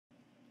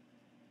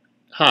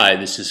Hi,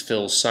 this is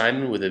Phil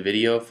Simon with a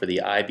video for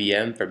the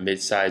IBM for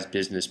Mid-Sized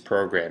Business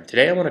program.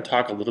 Today I want to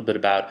talk a little bit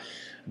about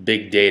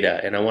big data,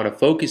 and I want to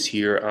focus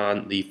here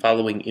on the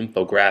following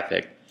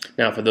infographic.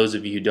 Now, for those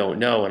of you who don't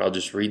know, and I'll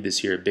just read this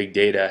here, big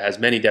data has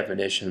many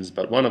definitions,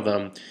 but one of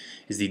them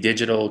is the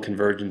digital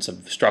convergence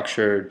of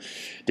structured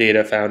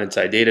data found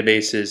inside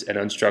databases and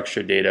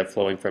unstructured data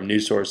flowing from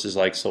news sources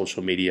like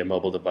social media,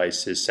 mobile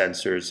devices,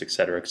 sensors,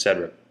 etc.,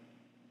 etc.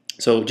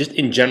 So just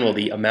in general,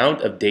 the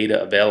amount of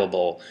data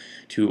available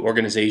to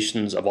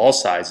organizations of all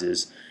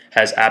sizes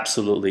has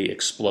absolutely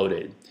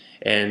exploded.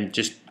 And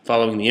just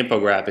following the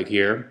infographic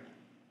here,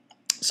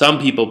 some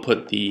people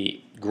put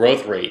the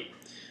growth rate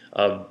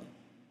of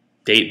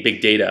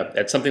big data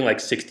at something like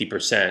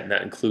 60%, and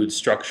that includes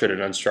structured and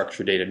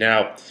unstructured data.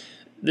 Now,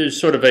 there's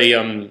sort of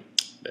a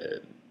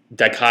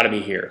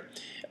dichotomy here.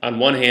 On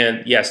one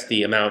hand, yes,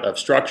 the amount of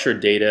structured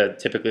data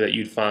typically that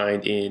you'd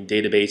find in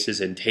databases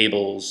and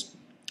tables,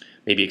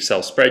 maybe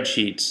Excel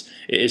spreadsheets,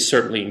 is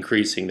certainly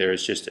increasing. There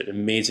is just an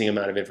amazing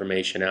amount of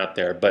information out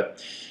there.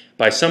 But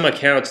by some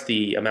accounts,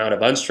 the amount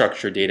of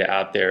unstructured data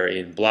out there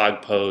in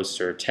blog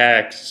posts or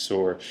texts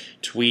or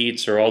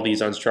tweets or all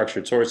these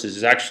unstructured sources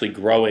is actually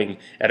growing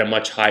at a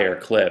much higher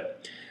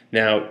clip.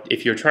 Now,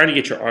 if you're trying to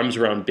get your arms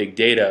around big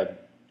data,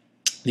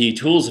 the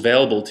tools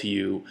available to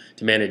you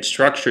to manage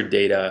structured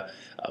data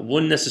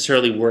wouldn't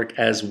necessarily work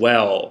as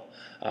well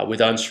with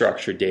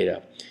unstructured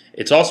data.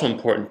 It's also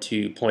important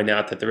to point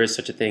out that there is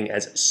such a thing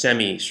as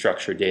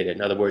semi-structured data. In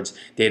other words,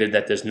 data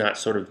that does not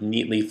sort of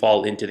neatly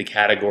fall into the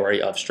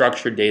category of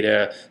structured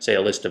data, say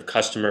a list of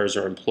customers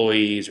or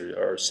employees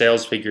or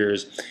sales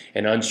figures,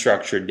 and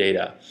unstructured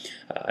data.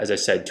 As I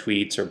said,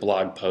 tweets or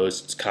blog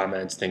posts,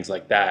 comments, things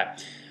like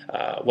that.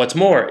 What's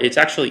more, it's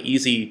actually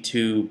easy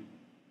to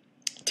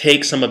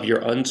take some of your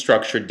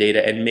unstructured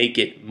data and make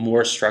it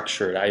more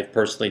structured. I've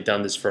personally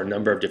done this for a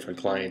number of different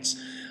clients.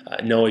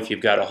 Know if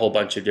you've got a whole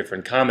bunch of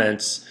different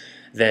comments,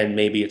 then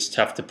maybe it's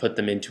tough to put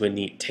them into a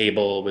neat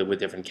table with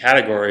different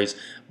categories,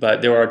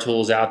 but there are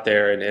tools out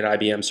there, and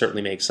IBM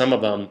certainly makes some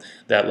of them,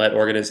 that let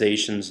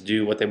organizations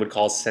do what they would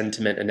call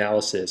sentiment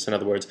analysis. In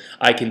other words,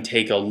 I can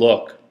take a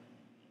look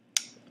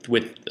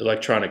with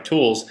electronic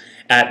tools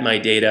at my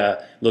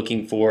data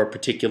looking for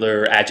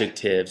particular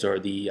adjectives or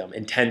the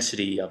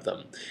intensity of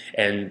them,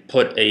 and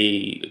put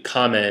a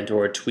comment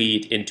or a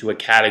tweet into a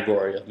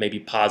category of maybe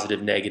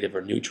positive, negative,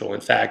 or neutral.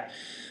 In fact,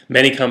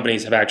 many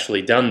companies have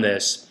actually done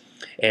this,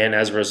 and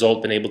as a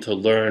result been able to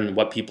learn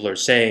what people are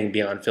saying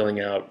beyond filling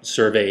out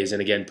surveys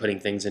and again putting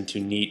things into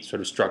neat sort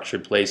of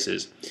structured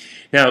places.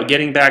 Now,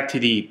 getting back to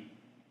the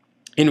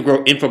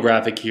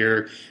infographic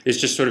here,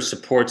 this just sort of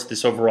supports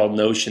this overall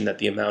notion that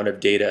the amount of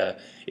data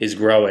is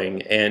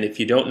growing. And if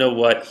you don't know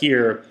what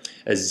here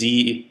a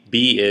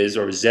ZB is,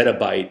 or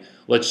zettabyte,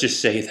 let's just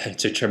say that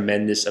it's a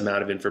tremendous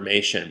amount of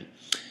information.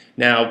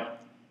 Now,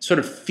 sort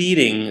of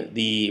feeding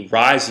the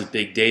rise of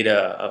big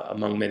data,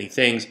 among many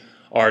things,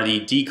 are the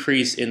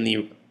decrease in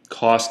the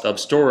cost of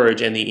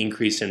storage and the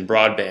increase in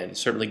broadband.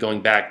 Certainly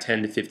going back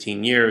 10 to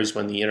 15 years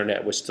when the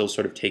internet was still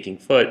sort of taking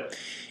foot,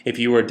 if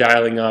you were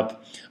dialing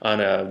up on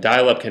a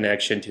dial-up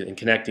connection and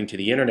connecting to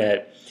the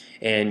internet,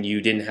 and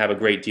you didn't have a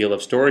great deal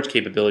of storage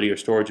capability, or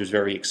storage was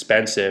very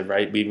expensive,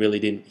 right? We really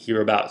didn't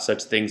hear about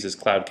such things as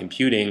cloud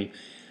computing.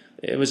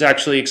 It was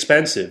actually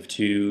expensive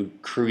to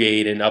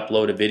create and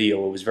upload a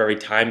video. It was very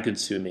time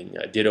consuming.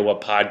 Ditto a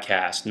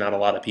podcast, not a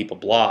lot of people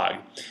blog.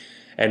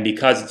 And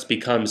because it's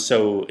become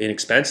so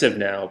inexpensive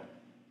now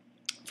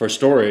for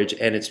storage,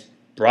 and its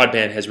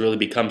broadband has really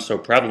become so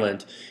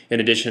prevalent, in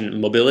addition,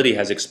 mobility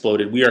has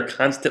exploded, we are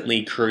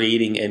constantly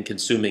creating and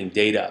consuming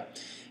data.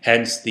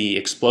 Hence the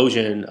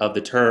explosion of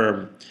the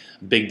term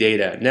big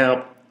data.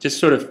 Now, just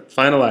sort of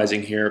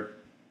finalizing here,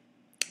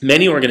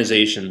 many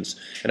organizations,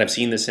 and I've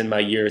seen this in my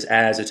years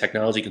as a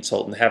technology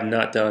consultant, have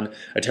not done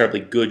a terribly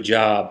good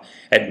job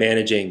at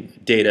managing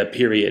data,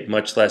 period,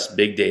 much less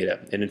big data.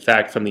 And in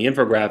fact, from the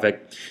infographic,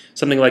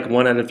 something like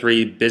 1 out of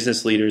 3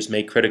 business leaders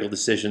make critical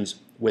decisions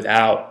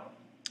without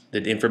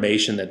the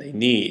information that they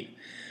need.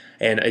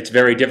 And it's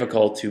very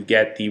difficult to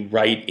get the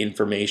right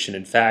information.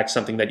 In fact,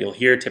 something that you'll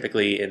hear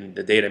typically in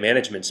the data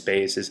management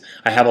space is,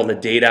 I have all the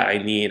data I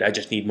need, I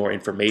just need more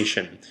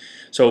information.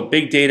 So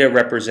big data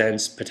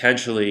represents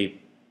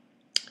potentially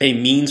a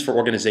means for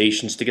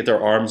organizations to get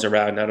their arms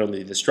around not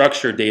only the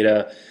structured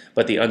data,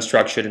 but the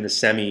unstructured and the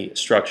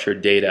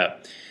semi-structured data.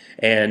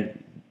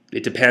 And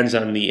it depends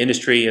on the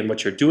industry and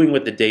what you're doing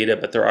with the data,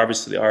 but there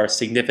obviously are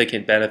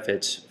significant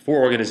benefits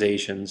for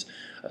organizations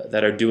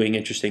that are doing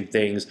interesting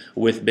things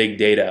with big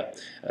data.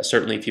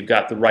 Certainly if you've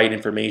got the right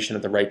information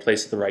at the right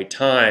place at the right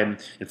time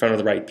in front of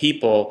the right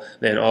people,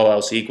 then all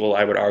else equal,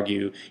 I would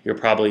argue you're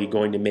probably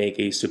going to make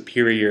a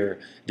superior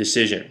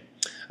decision.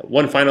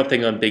 One final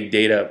thing on big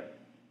data: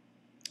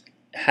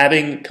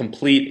 having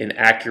complete and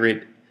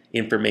accurate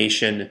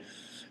information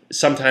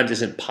sometimes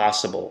isn't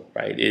possible,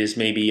 right? It is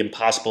maybe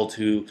impossible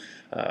to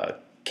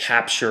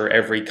capture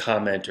every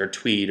comment or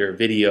tweet or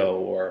video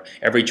or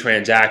every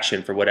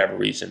transaction for whatever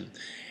reason.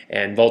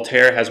 And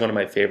Voltaire has one of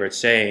my favorite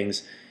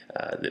sayings,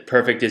 that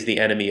perfect is the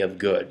enemy of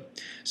good.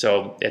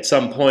 So at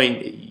some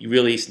point, you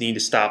really need to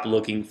stop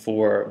looking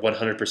for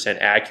 100%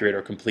 accurate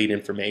or complete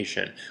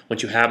information.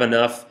 Once you have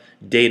enough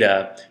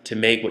data to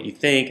make what you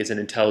think is an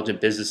intelligent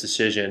business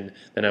decision,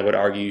 then I would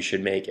argue you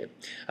should make it.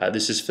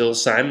 This is Phil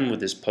Simon with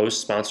this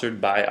post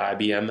sponsored by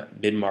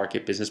IBM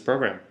Mid-Market Business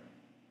Program.